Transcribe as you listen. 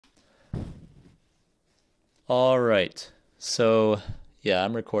All right. So, yeah,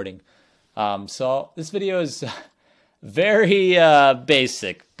 I'm recording. So this video is very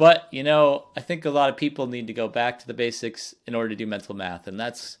basic, but I think a lot of people need to go back to the basics in order to do mental math, and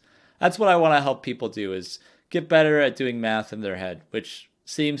that's what I want to help people do is get better at doing math in their head, which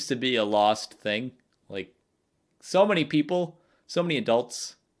seems to be a lost thing. Like so many people, so many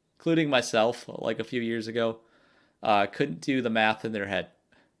adults, including myself, like a few years ago, couldn't do the math in their head.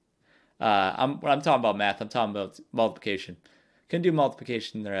 When I'm talking about math, I'm talking about multiplication. Can do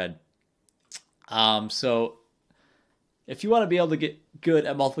multiplication in their head. So if you want to be able to get good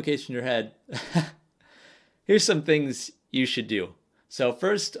at multiplication in your head, here's some things you should do. So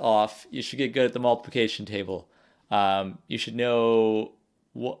first off, you should get good at the multiplication table. You should know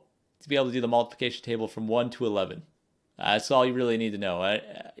what to be able to do the multiplication table from 1 to 11. That's all you really need to know.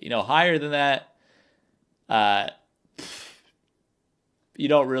 Higher than that, you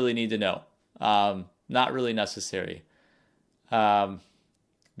don't really need to know. Not really necessary.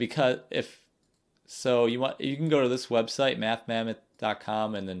 Because you can go to this website,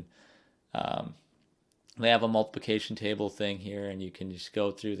 mathmammoth.com, and then they have a multiplication table thing here, and you can just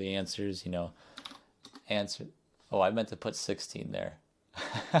go through the answers, answer. Oh, I meant to put 16 there.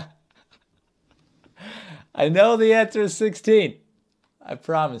 I know the answer is 16. I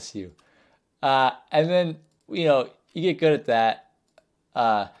promise you. And then, you get good at that.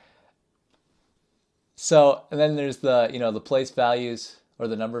 And then there's the place values or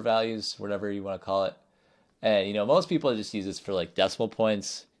the number values, whatever you want to call it. And, most people just use this for like decimal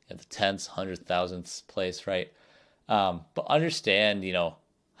points, the tenths, hundredths, thousandths place, right? But understand,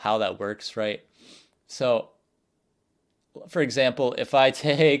 how that works, right? So, for example, if I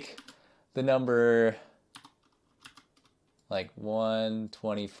take the number like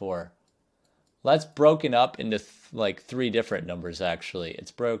 124, that's broken up into three different numbers, actually.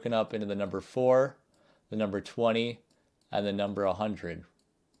 It's broken up into the number 4, the number 20, and the number 100,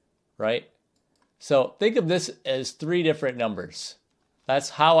 right? So think of this as three different numbers.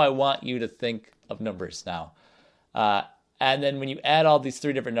 That's how I want you to think of numbers now. And then when you add all these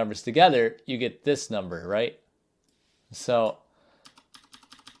three different numbers together, you get this number, right? So,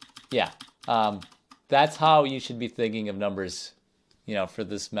 yeah, that's how you should be thinking of numbers, for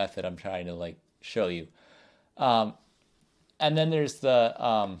this method I'm trying to show you. And then there's the,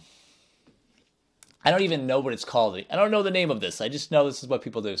 I don't even know what it's called. I don't know the name of this. I just know this is what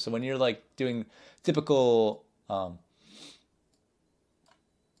people do. So when you're doing typical,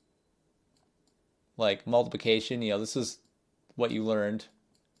 multiplication, this is what you learned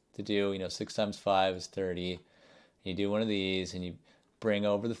to do. 6 times 5 is 30. You do one of these and you bring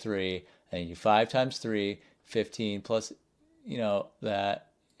over the 3, and you do 5 times 3, 15 plus, that.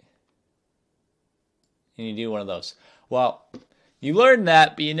 And you do one of those. Well, you learned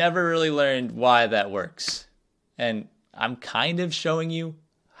that, but you never really learned why that works. And I'm kind of showing you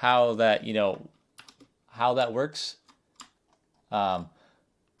how that, how that works. But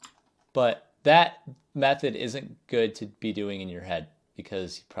that method isn't good to be doing in your head,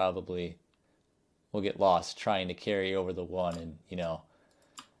 because you probably will get lost trying to carry over the 1 and,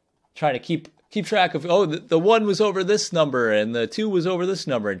 trying to keep track of, the 1 was over this number and the 2 was over this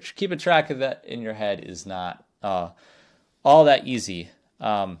number. And keeping track of that in your head is not all that easy.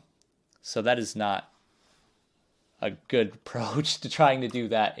 So that is not a good approach to trying to do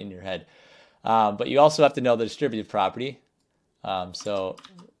that in your head. But you also have to know the distributive property.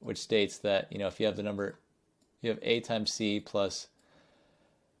 Which states that, if you have the number, you have A times C plus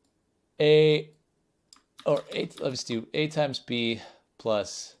let's do A times B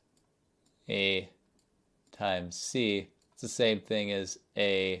plus A times C. It's the same thing as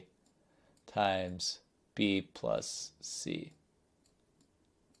A times B plus C.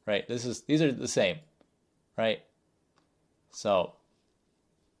 Right? These are the same, right? So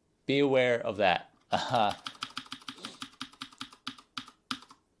be aware of that.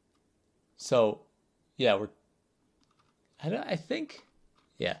 So yeah, I think,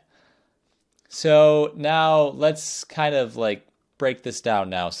 yeah. So now let's kind of break this down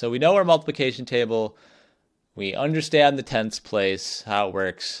now. So we know our multiplication table. We understand the tenths place, how it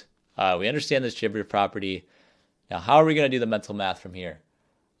works. We understand the distributive property. Now, how are we going to do the mental math from here?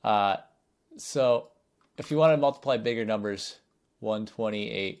 So if you want to multiply bigger numbers,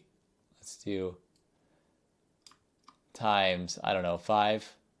 128, let's do times,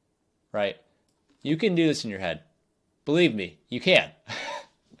 5, right? You can do this in your head. Believe me, you can.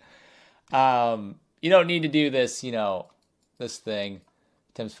 You don't need to do this, this thing,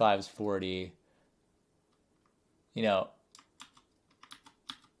 times 5 is 40,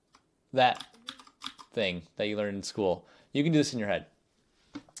 that thing that you learned in school. You can do this in your head.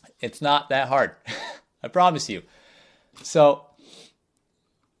 It's not that hard. I promise you. So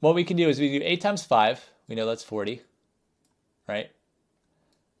what we can do is we do 8 times 5. We know that's 40, right?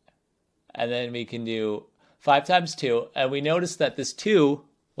 And then we can do 5 times 2. And we notice that this 2,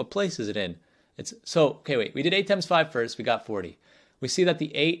 what place is it in? Okay, wait. We did 8 times 5 first. We got 40. We see that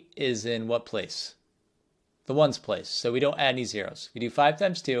the 8 is in what place? The 1's place. So we don't add any zeros. We do 5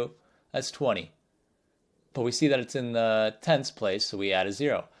 times 2. That's 20. But we see that it's in the 10's place, so we add a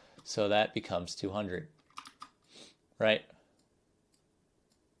 0. So that becomes 200, right?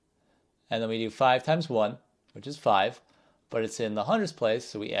 And then we do 5 times 1, which is 5. But it's in the 100's place,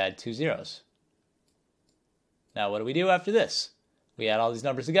 so we add 2 zeros. Now what do we do after this? We add all these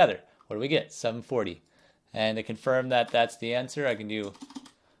numbers together. What do we get? 740. And to confirm that that's the answer, I can do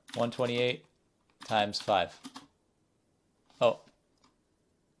 128 times 5. Oh.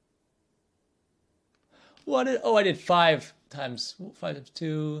 I did 5 times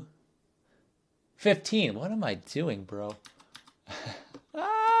 2. 15. What am I doing, bro?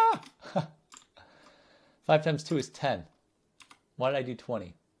 5 times 2 is 10. Why did I do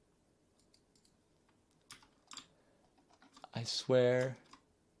 20? I swear.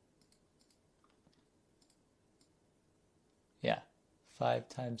 Yeah. 5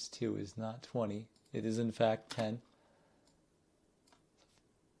 times 2 is not 20. It is in fact 10.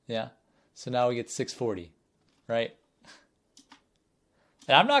 Yeah. So now we get 640, right?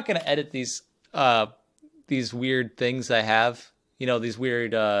 And I'm not going to edit these weird things I have, these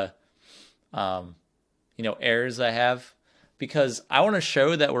weird, errors I have, because I want to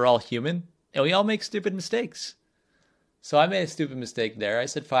show that we're all human and we all make stupid mistakes. So I made a stupid mistake there. I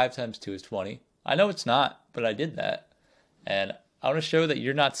said 5 times 2 is 20. I know it's not, but I did that. And I want to show that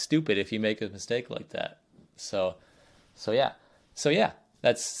you're not stupid if you make a mistake like that. So yeah,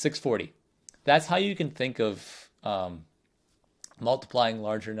 that's 640. That's how you can think of multiplying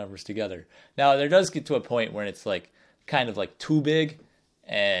larger numbers together. Now there does get to a point where it's like kind of like too big,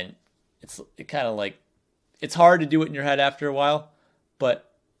 and it's hard to do it in your head after a while.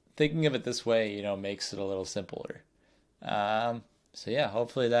 But thinking of it this way, makes it a little simpler. So yeah,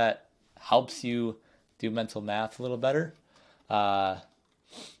 hopefully that helps you do mental math a little better. I'll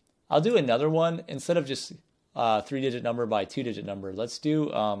do another one instead of just 3-digit number by 2-digit number. Let's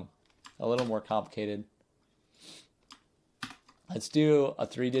do a little more complicated. Let's do a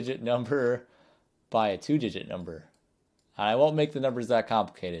 3-digit number by a 2-digit number. I won't make the numbers that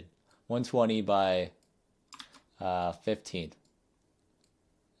complicated. 120 by 15.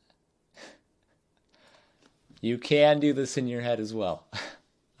 You can do this in your head as well.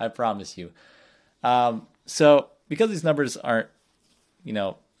 I promise you. So because these numbers aren't,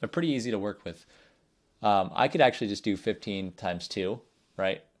 they're pretty easy to work with. I could actually just do 15 times 2,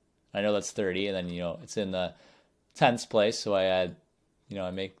 right? I know that's 30, and then, it's in the 10's place, so I add,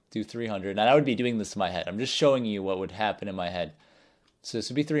 do 300. And I would be doing this in my head. I'm just showing you what would happen in my head. So this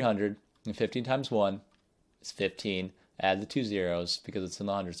would be 300, and 15 times 1 is 15. Add the 2 zeros because it's in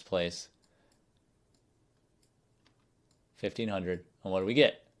the 100's place. 1,500. And what do we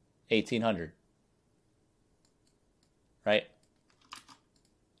get? 1,800. Right?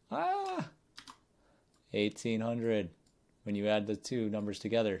 1,800 when you add the two numbers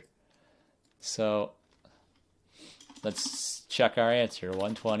together. So let's check our answer.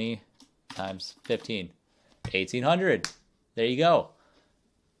 120 times 15. 1,800. There you go.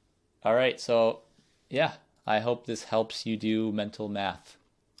 All right. So yeah, I hope this helps you do mental math.